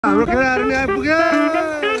हाम्रो खेलाहरू नि आइपुग्यो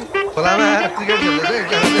खोलामा आएर क्रिकेट खेल्दैछ।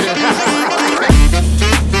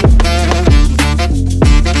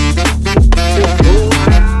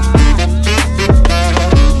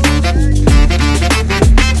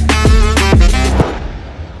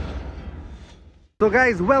 So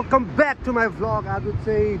guys, welcome back to my vlog. आज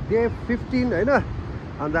चाहिँ डे 15 हैन।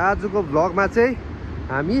 अन्त आजको भ्लगमा चाहिँ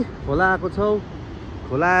हामी खोला आएको छौँ।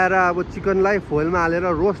 खोला आएर अब चिकनलाई फोइलमा हालेर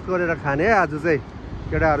रोस्ट गरेर खाने है आज चाहिँ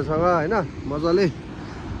केटाहरूसँग हैन मजाले।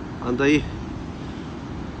 अन्त यो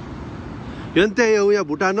नि त्यही हो, यहाँ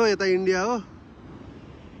भुटान हो, यता इन्डिया हो।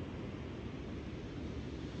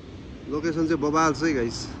 लोकेसन चाहिँ बबाल छ है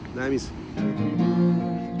गाइस, दामी छ।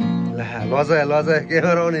 लजाए लजाए के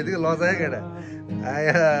गराउने थियो, लजाए केटा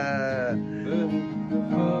आया।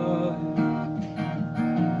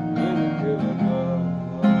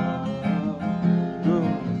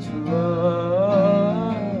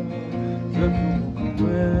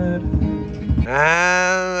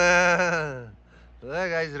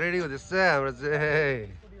 गाइस रेडी हुँदैछ हाम्रो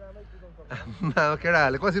चाहिँ।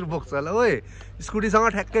 केटाहरूले कसरी बोक्छ होला ओइ, स्कुटीसँग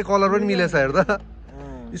ठ्याक्कै कलर पनि मिलेछ हेर त।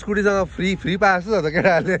 स्कुटीसँग फ्री पाएको छ त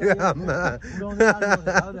केटाहरूले।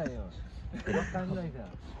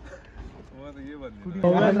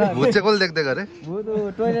 भुत चाहिँ कसले देख्दै गरे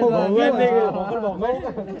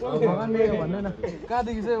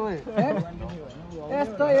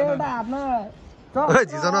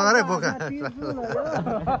झिजो नगरे बोका।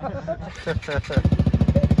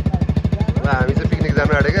 हामी चाहिँ पिकनिक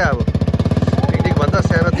जानु आँटेकै। अब पिकनिक भन्दा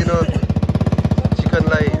सानोतिनो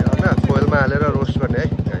चिकनलाई होइन फोइलमा हालेर रोस्ट गर्ने है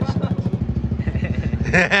गाइस।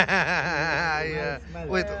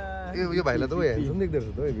 यो भाइलाई त ह्यान्डसम देख्दैछ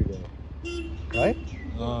त भिडियोमा है।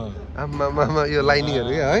 आम्मा यो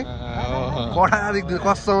लाइनिङहरू क्या है, कडा देख्दै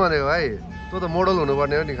कस्तो भनेको भाइ। तँ त मोडल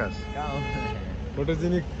हुनुपर्ने हो नि खास,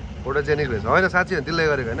 फोटोजेनिक रहेछ होइन साँच्ची हो, त्यसले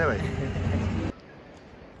गरेको होइन भाइ।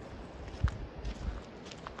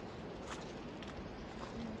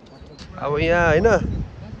 अब यहाँ होइन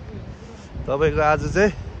तपाईँको आज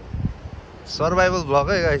चाहिँ सर्भाइभल भ्लग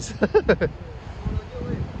है गाइस।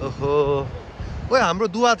 ओहो ओ हाम्रो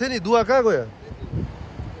दुवा थियो नि, दुवा कहाँ गयो?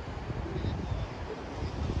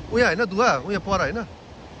 उयो होइन दुवा उयो पर होइन।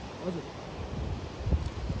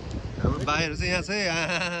 हाम्रो भाइहरू चाहिँ यहाँ चाहिँ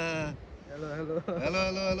hello hello hello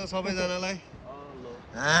hello hello सबैजनालाई।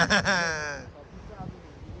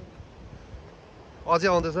 अझै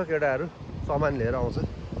आउँदैछ केटाहरू, सामान लिएर आउँछ।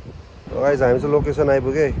 गाइस हामी चाहिँ लोकेसन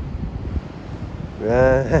आइपुग्यो है।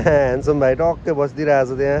 ह्यान्डसम भाइ टक्कै बसिदिरहेको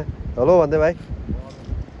छ त्यहाँ। हेलो भन्दै भाइ।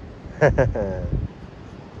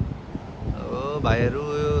 हो भाइहरू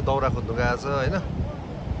दाउरा खोज्नु गएको छ होइन।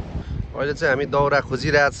 अहिले चाहिँ हामी दाउरा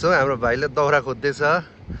खोजिरहेको छौँ, हाम्रो भाइले दाउरा खोज्दैछ।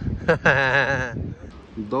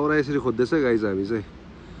 दाउरा यसरी खोज्दैछ गाइस। हामी चाहिँ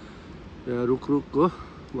यहाँ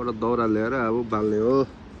रुखबाट दाउरा ल्याएर अब बाल्ने हो।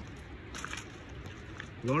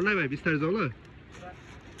 लड्नै भाइ बिस्तारै जाऊ ल,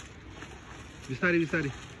 बिस्तारी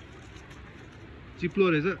बिस्तारी। चिप्लो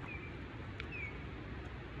रहेछ।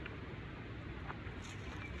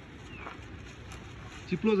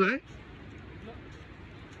 चिप्लो छ है।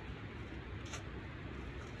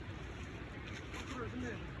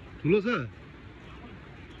 ठुलो छ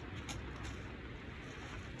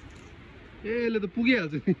ए, यसले त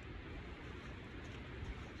पुगिहाल्छ नि।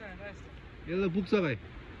 यसले त पुग्छ भाइ,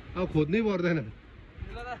 अब खोज्नै पर्दैन।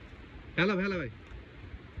 फ्याला फ्याला भाइ।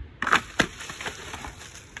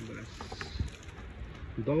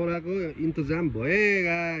 दाउराको इन्तजाम भए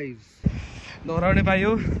गाइस। दाउरा पनि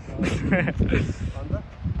पाइयो।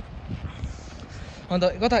 अन्त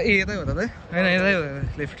कता ए यतै हो त होइन, यतै हो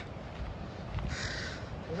लेफ्ट।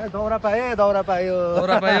 दाउरा पायो दाउरा पायो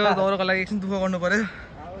दाउरा पायो। दाउराको लागि एकछिन दुःख गर्नु पर्यो।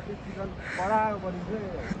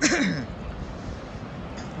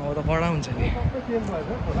 अब त कडा हुन्छ नि।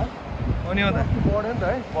 अनि हो त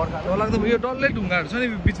लाग्दो यो डल्लै ढुङ्गाहरू छ नि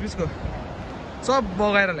बिच बिचको, सब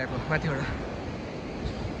बगाएर ल्याएको माथिबाट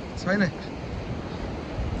छैन।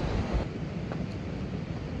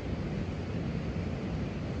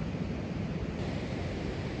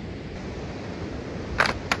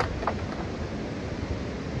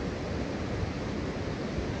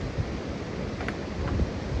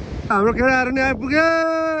 हाम्रो केटाहरू नि आइपुग्यो।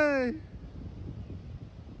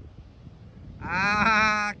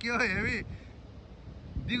 के हो हेभी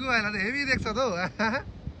दिगो भाइलाई त हेभी देख्छ त हौ।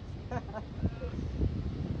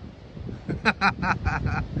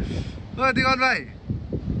 ओ दिगन भाइ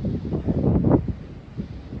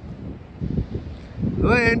ओ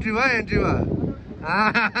एन्ट्री भयो एन्ट्री भयो।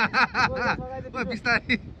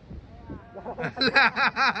 बिस्तारै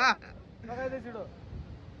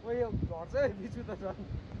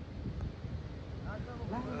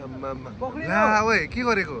ला ओए के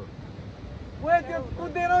गरेको ओए त्यो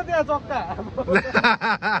कुदेर त्यहाँ चक्का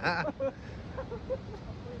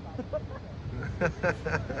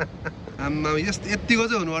आम्मा यतिको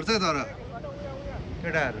चाहिँ हुनुपर्छ तर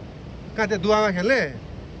केटाहरू कहाँ त्यहाँ दुवामा खेल्ने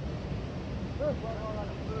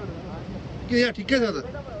के यहाँ ठिकै छ त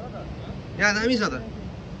यहाँ दामी छ त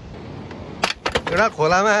एउटा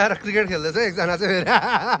खोलामा आएर क्रिकेट खेल्दैछ एकजना चाहिँ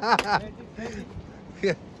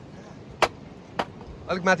फेरि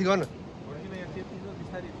अलिक माथि गर्नु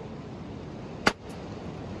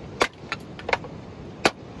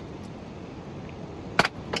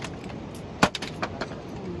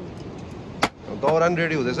दौरान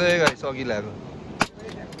रेडी हुँदैछ गाइस अघि ल्याएको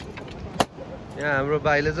यहाँ हाम्रो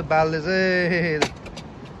भाइले चाहिँ बाल्दै चाहिँ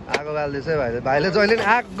आगो बाल्दैछ भाइले जहिले नि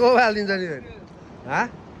आगो बालिदिन्छ नि हाँ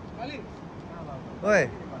ओए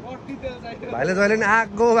भाइले जहिले नि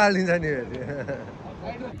आगो बालिदिन्छ नि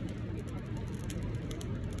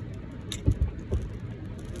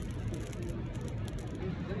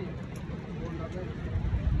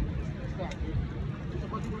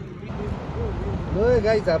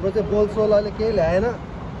गाइस हाम्रो चाहिँ बोल सोल अहिले केही ल्याएन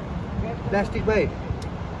प्लास्टिकमै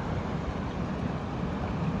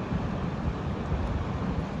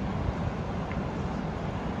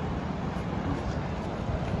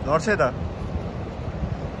डर्छ त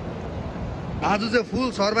आज चाहिँ फुल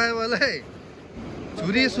सर्भाइभल है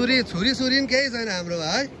छुरी सुरी केही छैन हाम्रो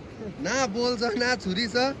है न बोल छ न छुरी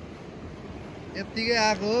छ यत्तिकै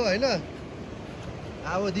आएको हो होइन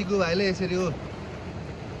अब दिगु भाइले यसरी हो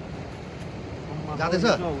जाँदैछ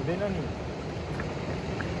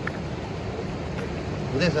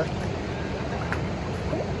हुँदैछ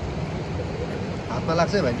हातमा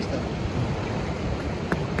लाग्छ है भाइ बिस्तारै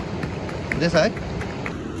हुँदैछ है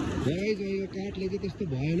काठले चाहिँ त्यस्तो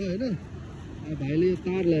भएन होइन अब भाइले यो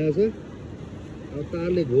तार ल्याएको छ अब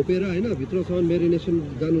तारले घोपेर होइन भित्रसम्म मेरिनेसन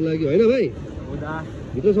जानु लागि होइन भाइ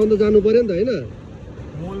भित्रसम्म त जानु पर्यो नि त होइन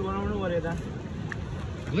मोल बनाउनु पर्यो त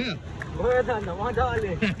भयो त अन्त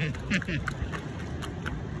मजाले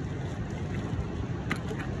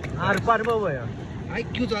आरपार पो भयो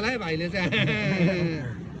आइक्यू चलायो भाइले चाहिँ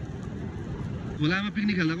खोलामा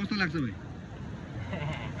पिकनिक खेल्दा कस्तो लाग्छ भाइ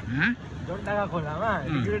जलढाका खोलामा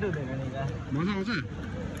रिग्रेट हुँदैन नि मजा आउँछ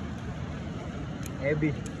हेभी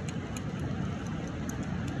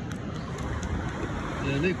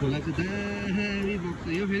खोला चाहिँ दामी बग्छ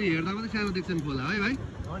यो फेरि हेर्दा मात्रै सानो देख्छ नि खोला है भाइ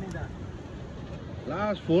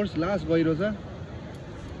लास्ट फोर्स लास्ट गहिरो छ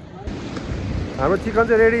हाम्रो चिकन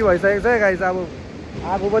चाहिँ रेडी भइसकेको छ है गाइस अब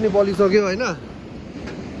आगो पनि बलिसक्यो होइन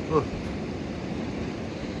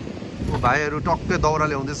भाइहरू टक्कै दाउरा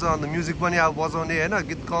ल्याउँदैछ अन्त म्युजिक पनि अब बजाउने होइन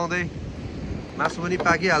गीत गाउँदै मासु पनि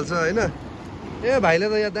पाकिहाल्छ होइन ए भाइले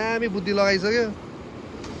त यहाँ दामी बुद्धि लगाइसक्यो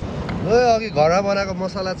हो अघि घरमा बनाएको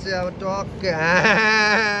मसला चाहिँ अब टक्कै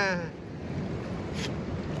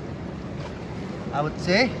अब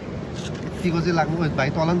चाहिँ यतिको चाहिँ लाग्नु भाइ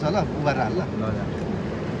तल नि छ ल उभाएर हाल ल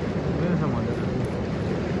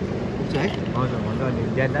है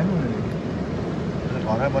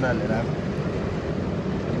घरमा बनाएर लिएर आएको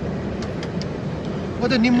ओ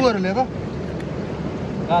त्यो निम्बुहरू लिएको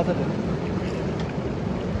कहाँ छ त्यो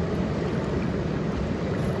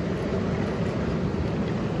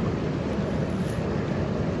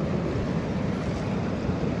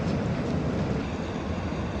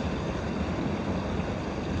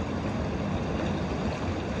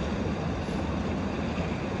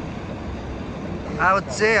अब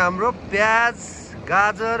चाहिँ हाम्रो प्याज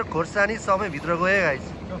गाजर खोर्सानी सबै भित्र गयो गाइस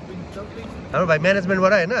हाम्रो भाइ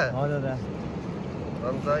म्यानेजमेन्टबाट होइन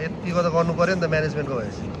अन्त यतिको त गर्नु पर्यो नि त म्यानेजमेन्टको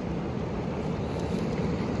भएपछि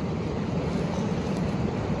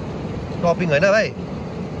स्टपिङ होइन भाइ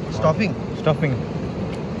स्टपिङ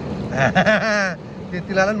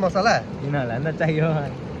त्यति लाला नि मसला चाहियो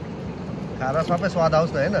खाएर सबै स्वाद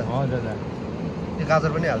आओस् न होइन त्यो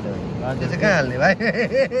गाजर पनि हाल्ने भाइ त्यो चाहिँ कहाँ हाल्ने भाइ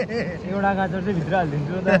एउटा गाजर चाहिँ भित्र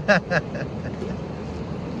हालिदिन्छु त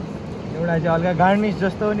एउटा चाहिँ हल्का गार्निस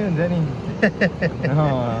जस्तो पनि हुन्छ नि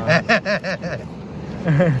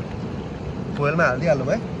फोइलमा हालिदिइहाल्नु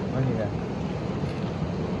भाइ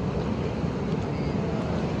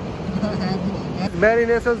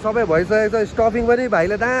म्यारिनेसन सबै भइसकेको छ स्टफिङ पनि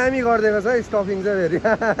भाइले दामी गरिदिएको छ स्टफिङ चाहिँ फेरि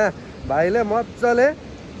भाइले मजाले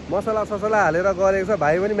मसला ससला हालेर गरेको छ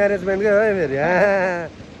भाइ पनि म्यानेजमेन्टकै हो है फेरि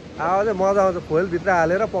अब चाहिँ मजा आउँछ फोइलभित्र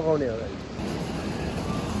हालेर पकाउने हो भाइ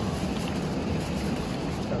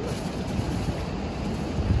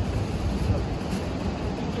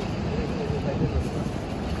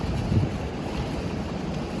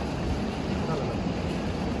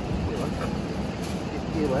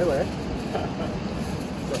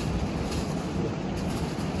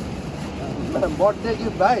बर्थडे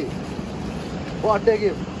गिफ्ट भाइ बर्थडे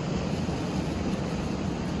गिफ्ट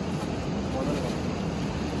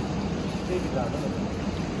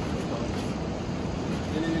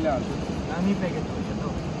दामी प्याकेट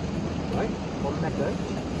है कम्प्याक्ट है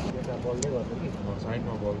यता बल्दै गर्छ कि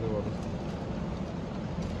साइडमा बल्दै गर्छ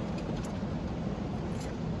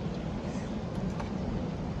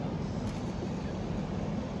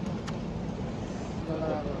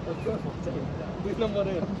दुई नम्बर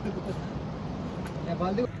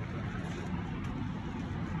बाल्दै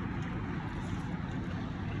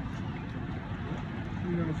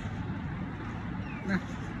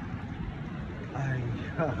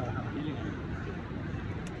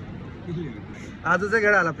आज चाहिँ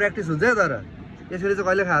केटाहरूलाई प्र्याक्टिस हुन्छ है तर यसरी चाहिँ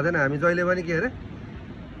कहिले खाँदैन हामी जहिले पनि के अरे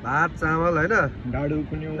भात चामल होइन डाडु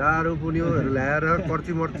पुन्युहरू ल्याएर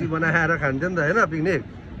कर्ची मर्ची बनाएर खान्थ्यो नि त होइन पिकनिक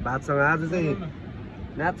भातसँग आज चाहिँ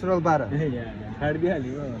नेचुरल पारा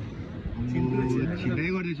छिटै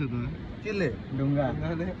गर्दैछ त केले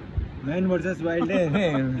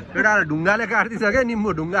केटाहरूले ढुङ्गाले काट्दैछ क्या निम्बु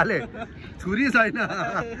ढुङ्गाले छुरी छैन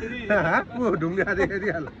ढुङ्गा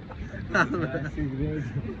देखाइदिइहाल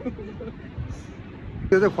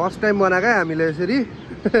त्यो चाहिँ फर्स्ट टाइम बनाएकै हामीले यसरी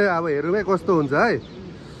अब हेरौँ है कस्तो हुन्छ है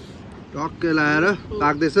टक्कै लाएर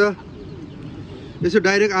पाक्दैछ यसो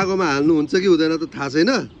डाइरेक्ट आगोमा हाल्नु हुन्छ कि हुँदैन त थाहा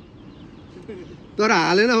छैन तर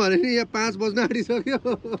हालेन भने नि यहाँ 5 बज्न आँटिसक्यो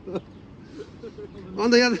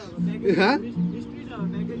अन्त यहाँ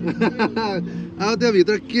अब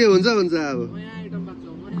त्योभित्र के हुन्छ भन्छ अब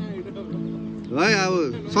है अब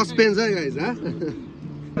सस्पेन्स है गाइस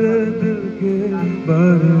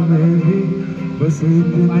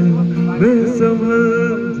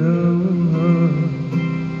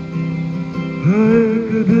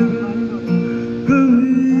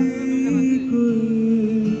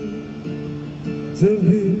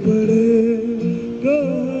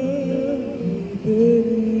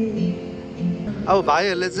अब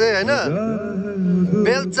भाइहरूले चाहिँ होइन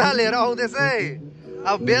बेल्चा लिएर आउँदैछ है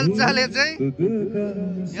अब बेल्चाले चाहिँ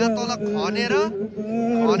यहाँ तल खनेर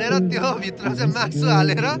त्यो भित्र चाहिँ मासु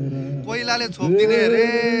हालेर कोइलाले छोपिदिने अरे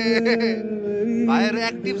भाइहरू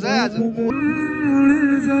एक्टिभ छ है आज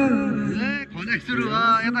खनाइ सुरु भयो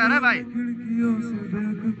यता हेर भाइ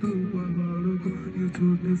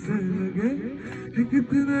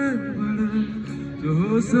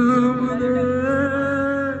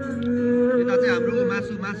यता चाहिँ हाम्रो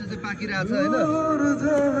मासु चाहिँ पाकिरहेको छ होइन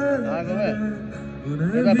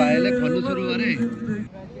यता भाइले खन्नु सुरु गरे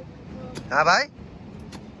भाइ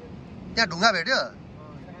त्यहाँ ढुङ्गा भेट्यो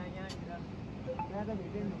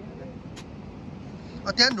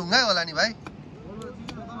त्यहाँ ढुङ्गै होला नि भाइ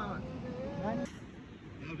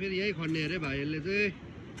फेरि यही खन्ने अरे भाइहरूले चाहिँ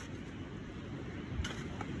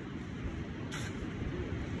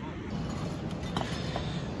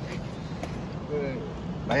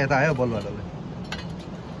भाइ यता आयो बलवालालाई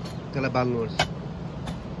त्यसलाई बाल्नुपर्छ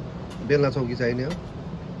बेल्ना चौकी चाहिने हो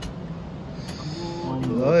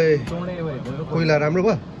कोइला राम्रो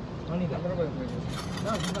भयो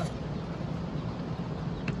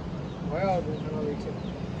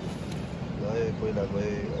कोइला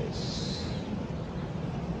गए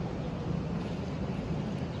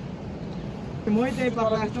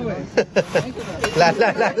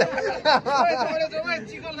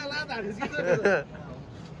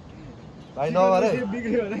भाइ नभरे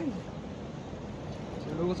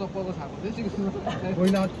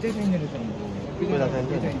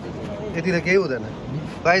यति त केही हुँदैन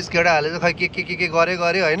गाइस केटाहरूले चाहिँ खै के गरे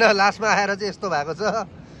होइन लास्टमा आएर चाहिँ यस्तो भएको छ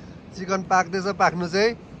चिकन पाक्दैछ पाक्नु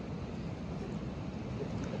चाहिँ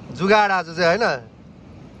जुगाड आज चाहिँ होइन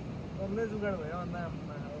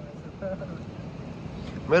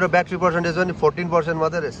मेरो ब्याट्री पर्सेन्टेज पनि 14%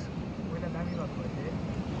 मात्रै रहेछ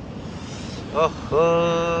ओहो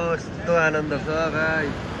यस्तो आनन्द छ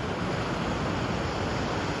गाइस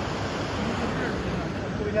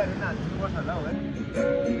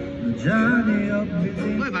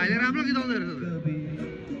भाइले राम्रो गीत आउँदो रहेछ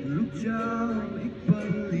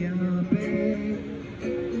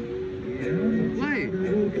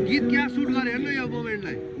गीत क्या सुट गरे हेर्नु यो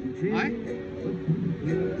मोमेन्टलाई है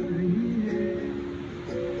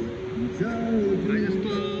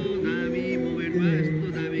यस्तो दामी मोमेन्टमा यस्तो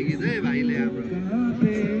दामी गीत है भाइले हाम्रो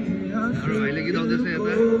भाइले गीत आउँदैछ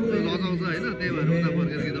यता लजाउँछ होइन त्यही भएर उता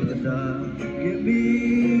फर्केर गीत आउँदैछ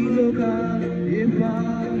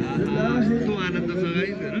यस्तो आनन्द छ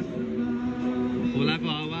गाइस हेर खोलाको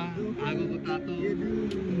हावा आगोको तातो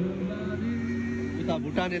उता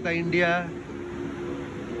भुटान यता इन्डिया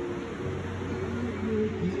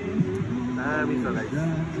दामी छ गाइस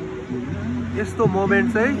यस्तो मोमेन्ट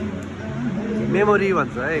चाहिँ मेमोरी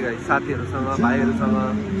भन्छ है गाइस साथीहरूसँग भाइहरूसँग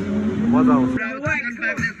मजा आउँछ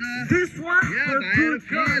This one for good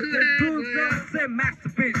girls, say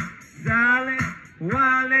masterpiece. Darling,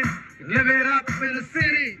 wildin', live it up in the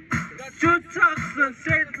city. Shoot talks and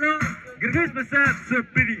shit low, get myself so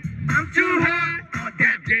pretty. I'm too hot, oh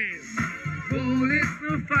damn damn. Police,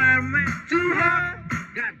 no fireman, too hot,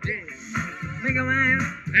 goddamn. Nigga man,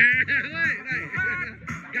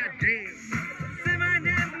 goddamn. Say my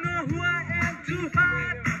name, know who I am, too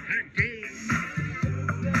hot, goddamn.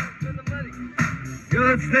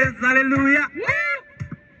 God says hallelujah.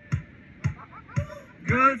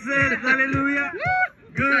 God says hallelujah.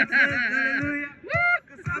 God says hallelujah.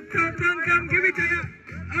 Come, give it to you.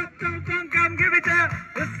 Come, give it to you.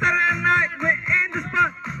 It's Saturday night, we're in the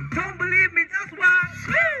spot. Don't believe me, just watch.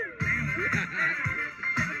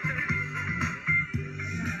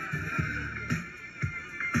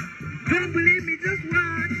 Don't believe me, just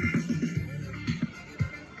watch.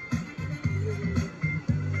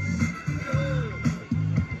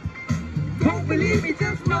 Don't believe me,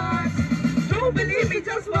 just watch. Don't believe me,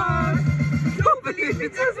 just watch. Don't believe me,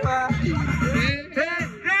 just watch.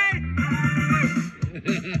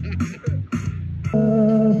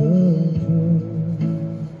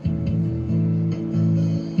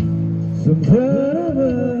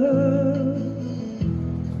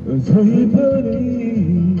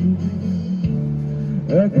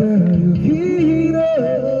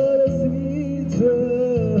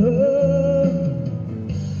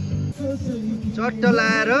 चट्ट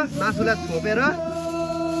लाएर मासुलाई छोपेर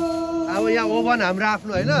अब यहाँ oven हाम्रो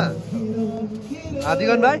आफ्नो होइन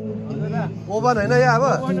हातिगन भाइ ओभन होइन यहाँ अब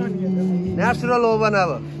नेचुरल ओभन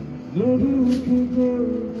अब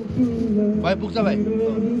भाइ पुग्छ भाइ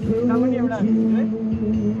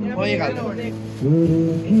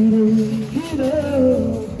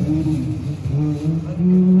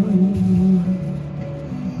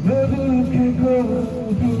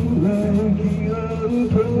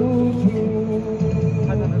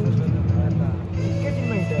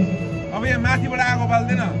अब यहाँ माथिबाट आगो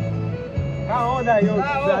बाल्दैन कहाँ हो दा यो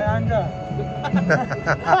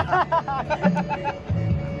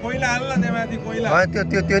कोइला हाल्न त्यहाँ माथि कोइला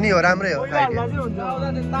त्यो नि हो राम्रै हो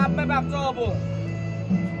तापमै बाप्छ अब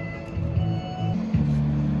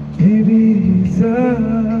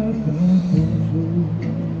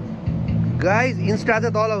गाइज इन्स्टा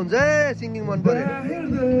चाहिँ तल हुन्छ सिङ्गिङ मन पर्यो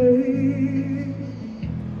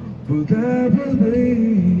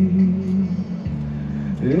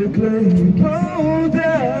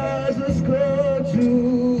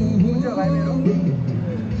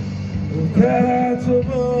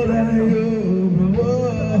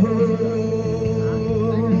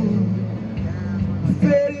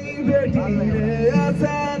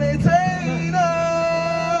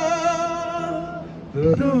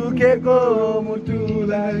दुखेको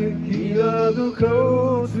मुटुलाई किन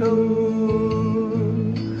दुखाउँछौ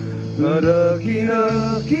तर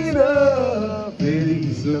किन फेरि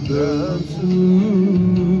सम्झन्छु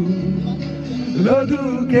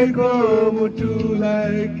नदुखेको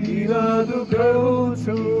मुटुलाई किन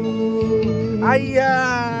दुखाउँछौ आइया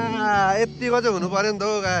यतिको चाहिँ हुनु पर्यो नि त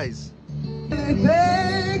हो गाइस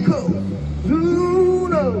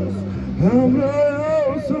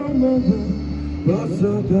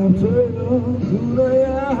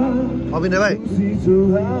अभिनय भाइ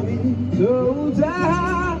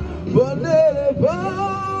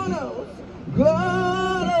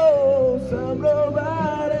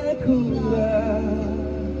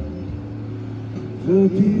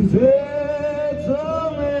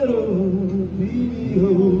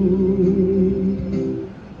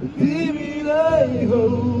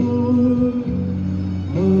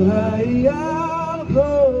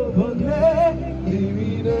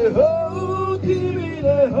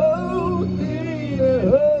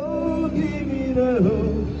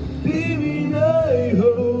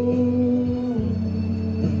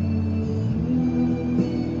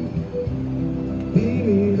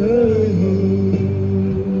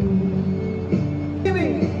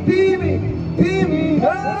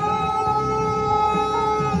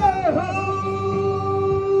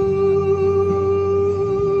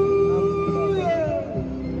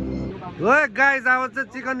गाइस अब चाहिँ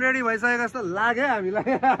चिकन रेडी भइसकेको जस्तो लाग्यो हामीलाई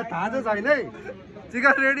थाहा चाहिँ छैन है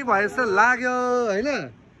चिकन रेडी भए जस्तो लाग्यो होइन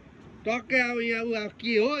टक्कै अब यहाँ ऊ अब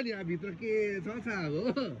के हो नि अब भित्र के छ अब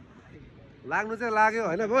लाग्नु चाहिँ लाग्यो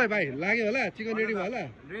होइन भाइ लाग्यो होला चिकन रेडी भयो होला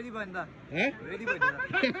रेडी भयो नि त रेडी भयो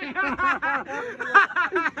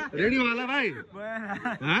रेडी भयो होला भाइ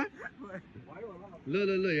ल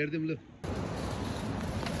हेरिदिउँ ल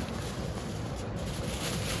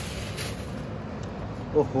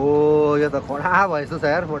ओहो यो त कडा भएछ छ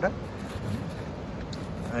यार मोटा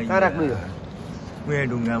कहाँ राख्नु यो उयो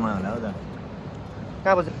ढुङ्गामा होला हौ त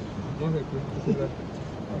कहाँ बस्छ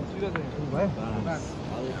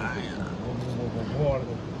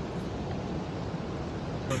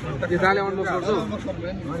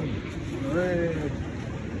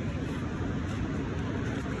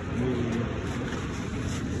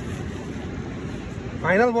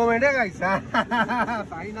फाइनल मोमेन्ट है गाइस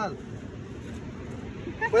फाइनल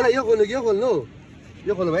पहिला यो खोल्नु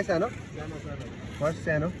भाइ सानो फर्स्ट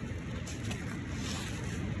सानो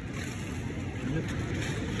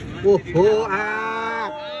ओहो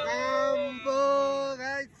आम्बो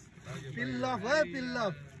guys pill of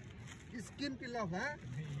skin pill of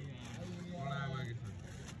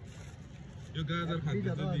यो गाजर खान्छ त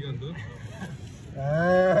दिगन्त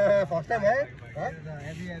फर्स्ट टाइम है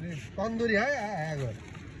तन्दुरी है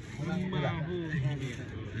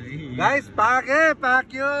गाइस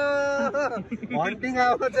पाक्यो हन्टिङ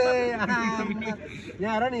आएको चाहिँ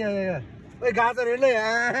यहाँ हेर नि यहाँ ओइ गाजर हेर्नु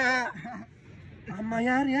आम्मा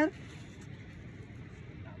यार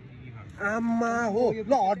आम्मा हो ल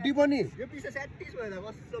हड्डी पनि यो पिस स्याटिस भएर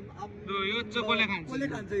कसम यो चाहिँ कसले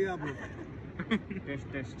खान्छ यो अब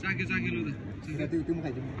टेस्ट चाके लु त तिमी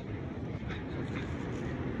खाइदिनु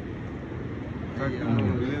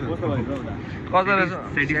कस्तो रहेछ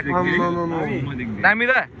दामी त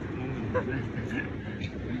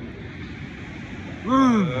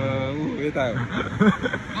यता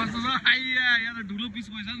कस्तो छ आइया यहाँ त ठुलो पिस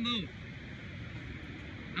भएछ नि त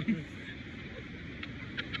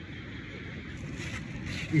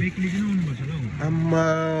आम्मा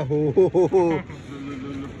हो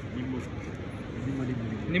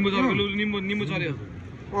निम्बु चल्यो निम्बु चल्यो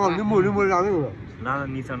निम्बु राम्रै हो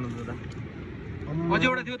निचार्नु त अझै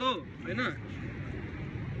एउटा थियो त हैन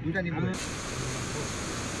दुईटा निम्बु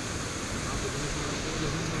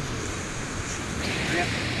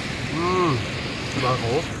भएको हो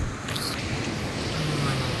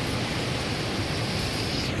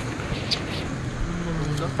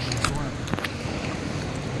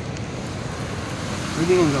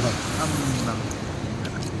हुन्छ भाइ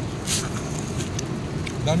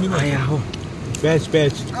दामी आया हो प्याज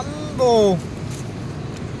अम्बो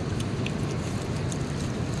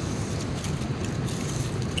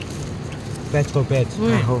प्याजको प्याज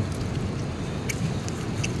हो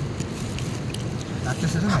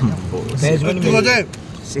प्याज पनि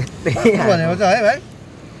सेतै भनेको छ है भाइ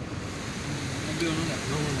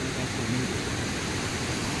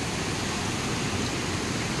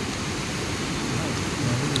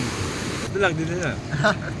लाग्दैन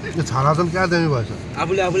यो छाला चाहिँ क्या दामी भएछ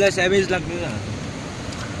आफूलाई स्याभेज लाग्दैन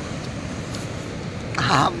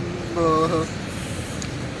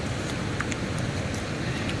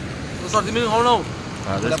सर्दी पनि खाउँ न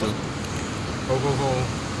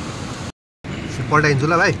पल्टाइन्छु ल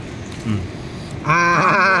भाइ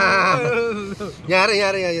यहाँ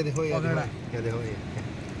देखो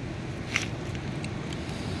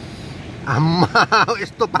आम्मा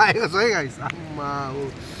यस्तो पाएको छ है गाइस आम्मा हो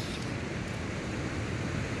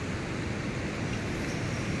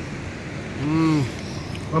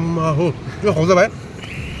आम्मा हो यो खाउँछ भाइ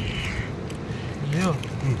यो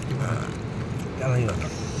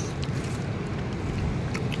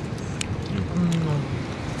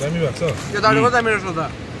दामी भएको छ यो दाडीको दामी रहेछ त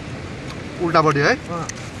उल्टापट्टि है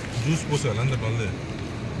जुस पस्यो होला नि त डल्लै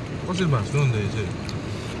कसरी भाँच्नु अन्त यो चाहिँ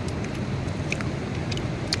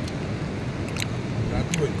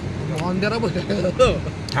राति भयो अन्धेरा भयो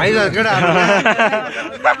थाहै छैन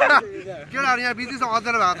केटाहरू यहाँ बिचमा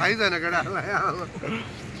अँध्यारो भएको थाहै छैन केटाहरूलाई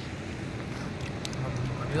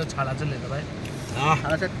यो छाला चाहिँ लिएर भाइ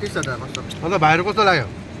 36 हजार कस्तो अन्त भाइहरू कस्तो लाग्यो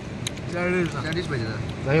 40 भइदियो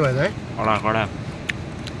दामी भएन है कडा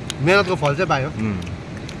मेहनतको फल चाहिँ पायो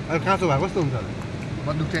अहिले काँचो भए कस्तो हुन्छ होला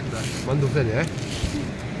मन दुख्छ नि है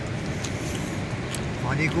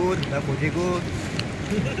भनेको खोजेको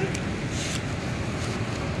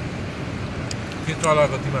के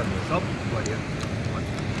चलाएको तिमीहरूले सब भयो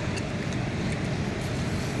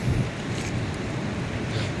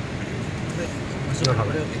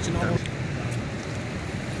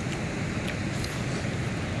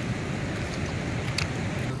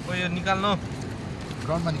यो निकाल्नु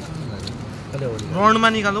ग्राउन्डमा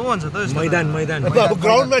निकाल्नु भन्छ त मैदान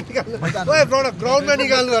ग्राउन्डमा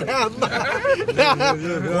निकाल्नु अरे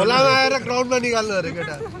खोलामा आएर ग्राउन्डमा निकाल्नु अरे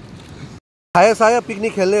केटा खायो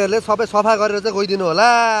पिकनिक खेल्नेहरूले सबै सफा गरेर चाहिँ गइदिनु होला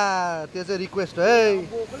त्यो चाहिँ रिक्वेस्ट है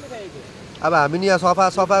अब हामी नि यहाँ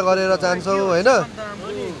सफा गरेर जान्छौँ होइन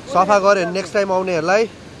सफा गऱ्यो भने नेक्स्ट टाइम आउनेहरूलाई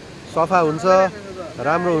सफा हुन्छ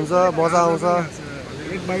राम्रो हुन्छ मजा आउँछ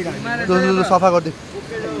सफा गरिदिउँ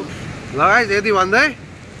लगाइस यति भन्दै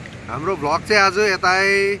हाम्रो भ्लग चाहिँ आज यतै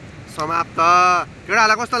समाप्त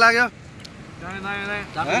केटाहरूलाई कस्तो लाग्यो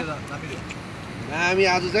हामी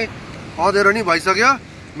आज चाहिँ अँधेरो नि भइसक्यो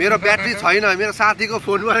मेरो ब्याट्री छैन मेरो साथीको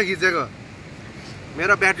फोनबाट खिचेको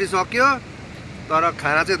मेरो ब्याट्री सक्यो तर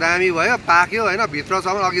खाना चाहिँ दामी भयो पाक्यो होइन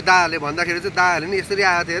भित्रसम्म अघि दाहरूले भन्दाखेरि चाहिँ दाहरूले नि यसरी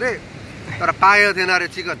आएको थियो अरे तर पाएको थिएन अरे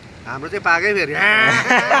चिकन हाम्रो चाहिँ पाकै फेरि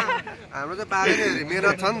हाम्रो चाहिँ पाकै फेरि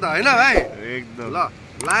मेरो छ नि त होइन भाइ एकदम ल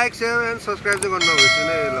लाइक सेयर एन्ड सब्सक्राइब चाहिँ गर्नु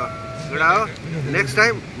नबिर्सनु है ल एउटा हो next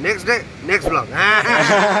time next day next blog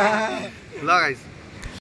ल गाइस